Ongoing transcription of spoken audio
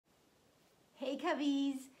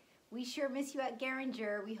Cubbies. We sure miss you at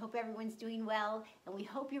Gehringer. We hope everyone's doing well, and we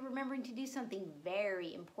hope you're remembering to do something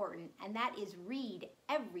very important, and that is read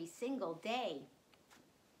every single day.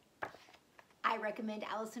 I recommend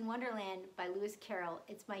Alice in Wonderland by Lewis Carroll.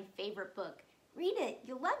 It's my favorite book. Read it.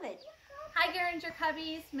 You'll love it. Hi, Gehringer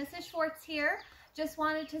Cubbies. Mrs. Schwartz here. Just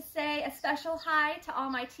wanted to say a special hi to all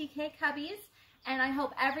my TK Cubbies, and I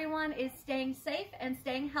hope everyone is staying safe and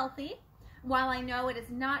staying healthy. While I know it is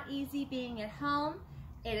not easy being at home,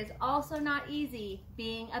 it is also not easy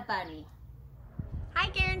being a bunny. Hi,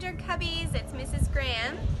 Gehringer Cubbies. It's Mrs.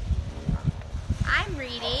 Graham. I'm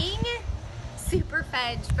reading Super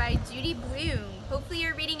Fudge by Judy Blume. Hopefully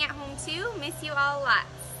you're reading at home too. Miss you all lots.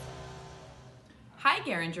 Hi,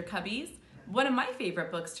 Gehringer Cubbies. One of my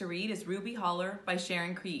favorite books to read is Ruby Holler by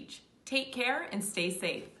Sharon Creech. Take care and stay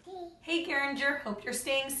safe. Hey, Gehringer. Hope you're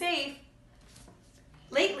staying safe.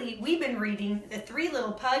 Lately, we've been reading The Three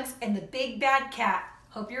Little Pugs and the Big Bad Cat.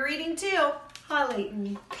 Hope you're reading too. Hi,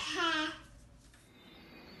 Layton. Hi,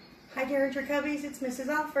 Gehringer Cubbies. It's Mrs.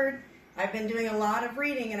 Alford. I've been doing a lot of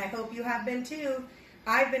reading, and I hope you have been too.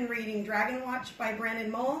 I've been reading Dragon Watch by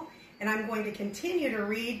Brandon Mull, and I'm going to continue to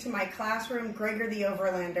read to my classroom, Gregor the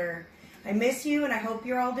Overlander. I miss you, and I hope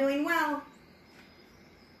you're all doing well.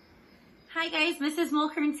 Hi guys, Mrs.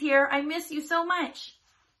 Mulkern's here. I miss you so much.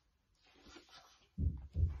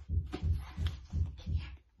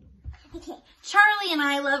 Charlie and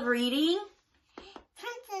I love reading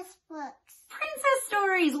Princess books. princess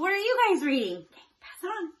stories. What are you guys reading? Pass it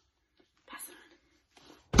on. Pass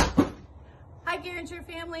it on. Hi, Gehringer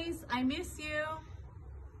families. I miss you.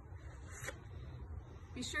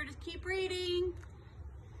 Be sure to keep reading.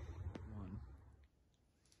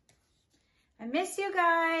 I miss you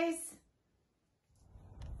guys.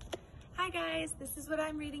 Hi guys, this is what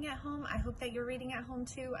I'm reading at home. I hope that you're reading at home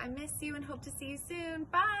too. I miss you and hope to see you soon.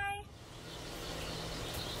 Bye.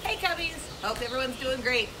 Hey, Cubbies. Hope everyone's doing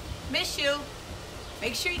great. Miss you.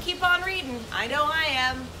 Make sure you keep on reading. I know I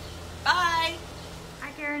am. Bye.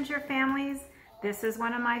 Hi, Gehringer families. This is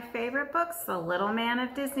one of my favorite books, The Little Man of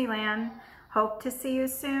Disneyland. Hope to see you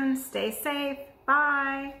soon. Stay safe.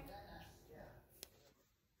 Bye.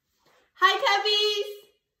 Hi, Cubbies!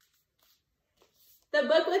 The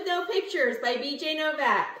Book with No Pictures by B.J.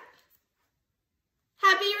 Novak.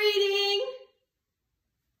 Happy reading!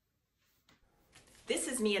 This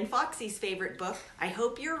is me and Foxy's favorite book. I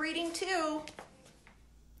hope you're reading too.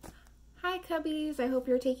 Hi Cubbies, I hope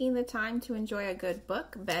you're taking the time to enjoy a good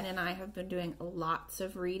book. Ben and I have been doing lots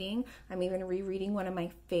of reading. I'm even rereading one of my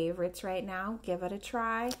favorites right now. Give it a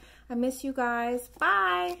try. I miss you guys.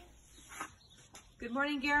 Bye! Good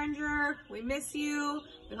morning, Gehringer. We miss you.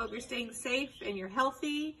 We hope you're staying safe and you're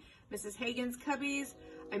healthy. Mrs. Hagen's Cubbies,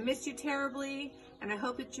 I miss you terribly, and I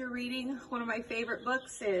hope that you're reading one of my favorite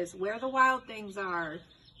books is Where the Wild Things Are.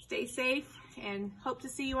 Stay safe and hope to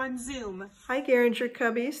see you on Zoom. Hi, Gehringer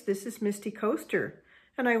Cubbies. This is Misty Coaster,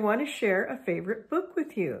 and I want to share a favorite book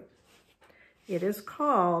with you. It is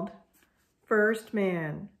called First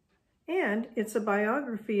Man, and it's a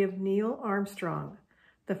biography of Neil Armstrong,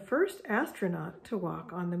 the first astronaut to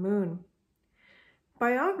walk on the moon.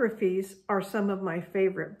 Biographies are some of my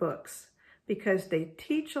favorite books because they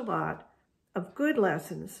teach a lot of good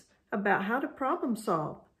lessons about how to problem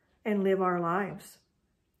solve and live our lives.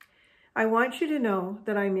 I want you to know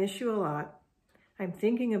that I miss you a lot. I'm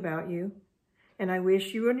thinking about you, and I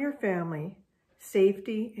wish you and your family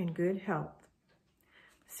safety and good health.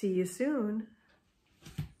 See you soon.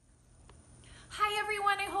 Hi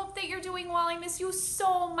everyone, I hope that you're doing well. I miss you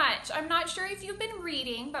so much. I'm not sure if you've been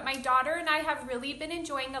reading, but my daughter and I have really been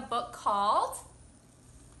enjoying a book called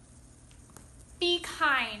Be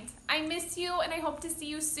Kind. I miss you and I hope to see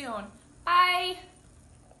you soon. Bye.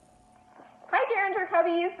 Hi, Gehringer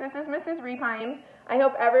Cubbies. This is Mrs. Repine. I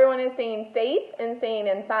hope everyone is staying safe and staying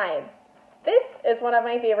inside. This is one of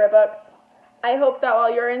my favorite books. I hope that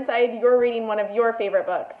while you're inside, you're reading one of your favorite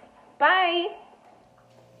books. Bye.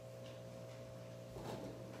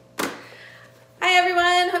 Hi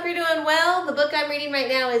everyone, hope you're doing well. The book I'm reading right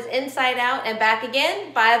now is Inside Out and Back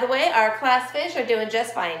Again. By the way, our class fish are doing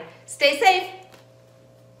just fine. Stay safe.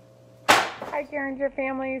 Hi Gehringer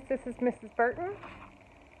families, this is Mrs. Burton.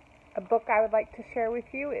 A book I would like to share with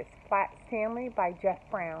you is Flat Stanley by Jeff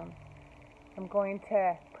Brown. I'm going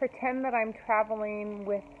to pretend that I'm traveling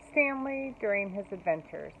with Stanley during his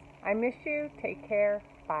adventures. I miss you, take care,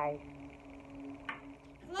 bye.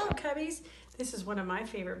 Hello, Cubbies. This is one of my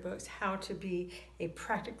favorite books, How to Be a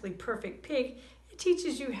Practically Perfect Pig. It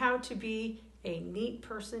teaches you how to be a neat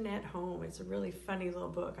person at home. It's a really funny little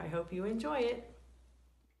book. I hope you enjoy it.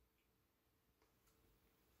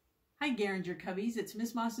 Hi, Gehringer Cubbies. It's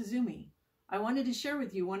Miss Masazumi. I wanted to share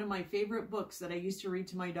with you one of my favorite books that I used to read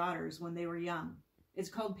to my daughters when they were young. It's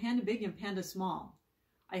called Panda Big and Panda Small.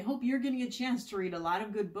 I hope you're getting a chance to read a lot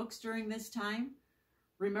of good books during this time.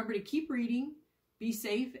 Remember to keep reading, be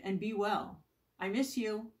safe, and be well. I miss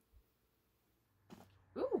you.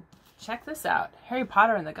 Ooh, check this out. Harry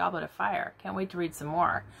Potter and the Goblet of Fire. Can't wait to read some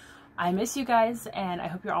more. I miss you guys, and I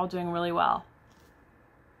hope you're all doing really well.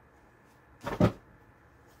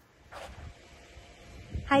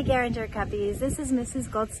 Hi Gehringer Cubbies, this is Mrs.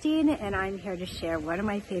 Goldstein and I'm here to share one of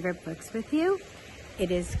my favorite books with you. It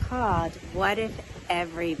is called What If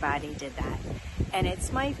Everybody Did That? And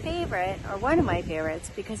it's my favorite, or one of my favorites,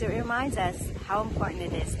 because it reminds us how important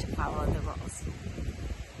it is to follow the rules.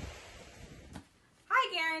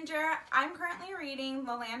 Hi Gehringer, I'm currently reading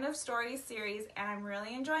the Land of Stories series and I'm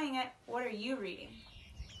really enjoying it. What are you reading?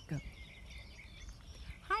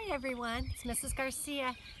 Hi everyone, it's Mrs.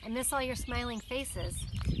 Garcia. I miss all your smiling faces.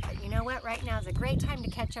 But you know what? Right now is a great time to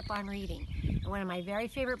catch up on reading. And one of my very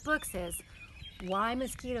favorite books is Why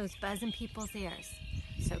Mosquitoes Buzz in People's Ears.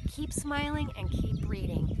 So keep smiling and keep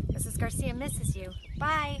reading. Mrs. Garcia misses you.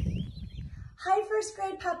 Bye. Hi first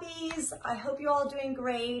grade puppies. I hope you're all doing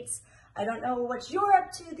great. I don't know what you're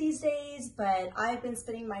up to these days, but I've been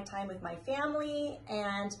spending my time with my family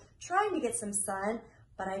and trying to get some sun.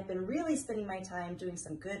 But I've been really spending my time doing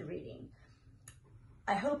some good reading.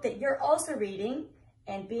 I hope that you're also reading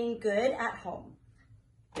and being good at home.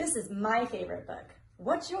 This is my favorite book.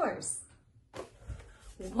 What's yours?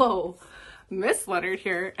 Whoa, Miss Leonard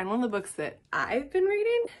here, and one of the books that I've been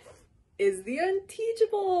reading is The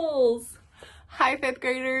Unteachables. Hi, fifth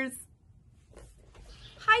graders.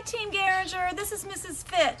 Hi, Team Gehringer. This is Mrs.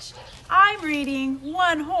 Fitch. I'm reading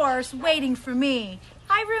One Horse Waiting for Me.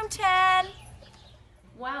 Hi, Room 10.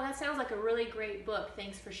 Wow, that sounds like a really great book.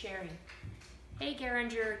 Thanks for sharing. Hey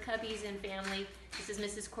Gehringer, Cubbies, and family. This is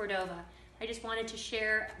Mrs. Cordova. I just wanted to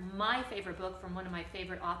share my favorite book from one of my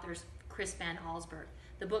favorite authors, Chris Van Allsburg.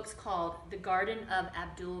 The book's called The Garden of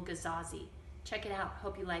Abdul Ghazazi. Check it out.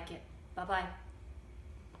 Hope you like it. Bye-bye.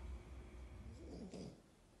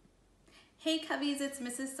 Hey Cubbies, it's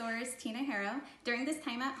Mrs. Soares, Tina Harrow. During this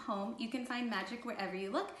time at home, you can find magic wherever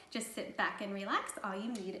you look. Just sit back and relax. All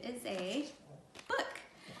you need is a book.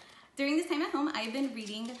 During this time at home, I've been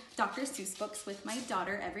reading Dr. Seuss books with my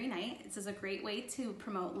daughter every night. This is a great way to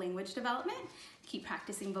promote language development, keep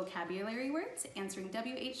practicing vocabulary words, answering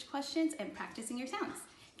WH questions, and practicing your sounds.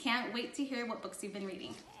 Can't wait to hear what books you've been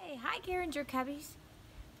reading. Hey, hi Gehringer Cubbies.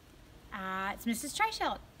 It's Mrs.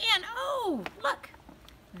 Treichelt. And oh, look!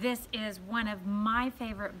 This is one of my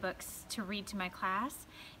favorite books to read to my class.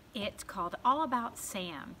 It's called All About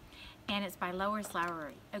Sam, and it's by Lois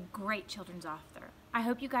Lowry, a great children's author. I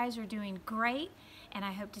hope you guys are doing great, and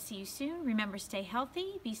I hope to see you soon. Remember, stay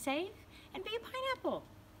healthy, be safe, and be a pineapple.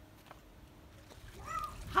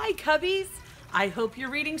 Hi, Cubbies. I hope you're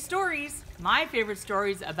reading stories. My favorite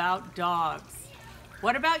stories about dogs.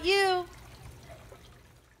 What about you?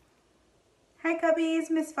 Hi Cubbies,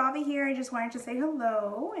 Miss Favi here. I just wanted to say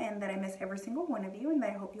hello and that I miss every single one of you and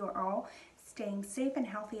that I hope you are all staying safe and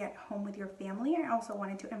healthy at home with your family. I also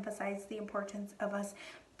wanted to emphasize the importance of us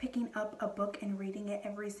picking up a book and reading it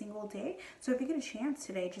every single day. So if you get a chance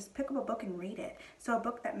today, just pick up a book and read it. So a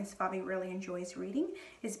book that Miss Favi really enjoys reading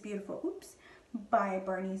is Beautiful by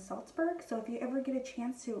Barney Salzberg. So if you ever get a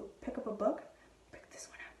chance to pick up a book, pick this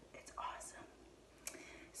one up. It's awesome.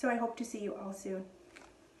 So I hope to see you all soon.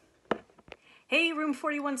 Hey, Room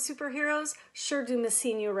 41 superheroes. Sure do miss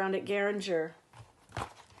seeing you around at Gehringer.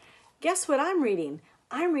 Guess what I'm reading?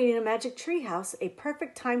 I'm reading A Magic Treehouse, A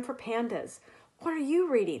Perfect Time for Pandas. What are you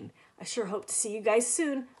reading? I sure hope to see you guys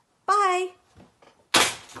soon. Bye!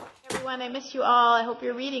 Everyone, I miss you all. I hope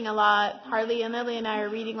you're reading a lot. Harley and Lily and I are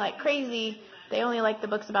reading like crazy. They only like the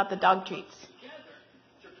books about the dog treats.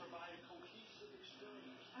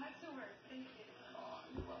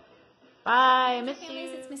 Bye, I miss you.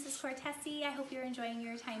 Families, it's Mrs. Cortesi. I hope you're enjoying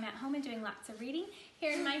your time at home and doing lots of reading.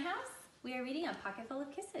 Here in my house, we are reading A Pocket Full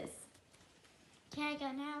of Kisses. Can I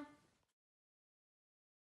go now?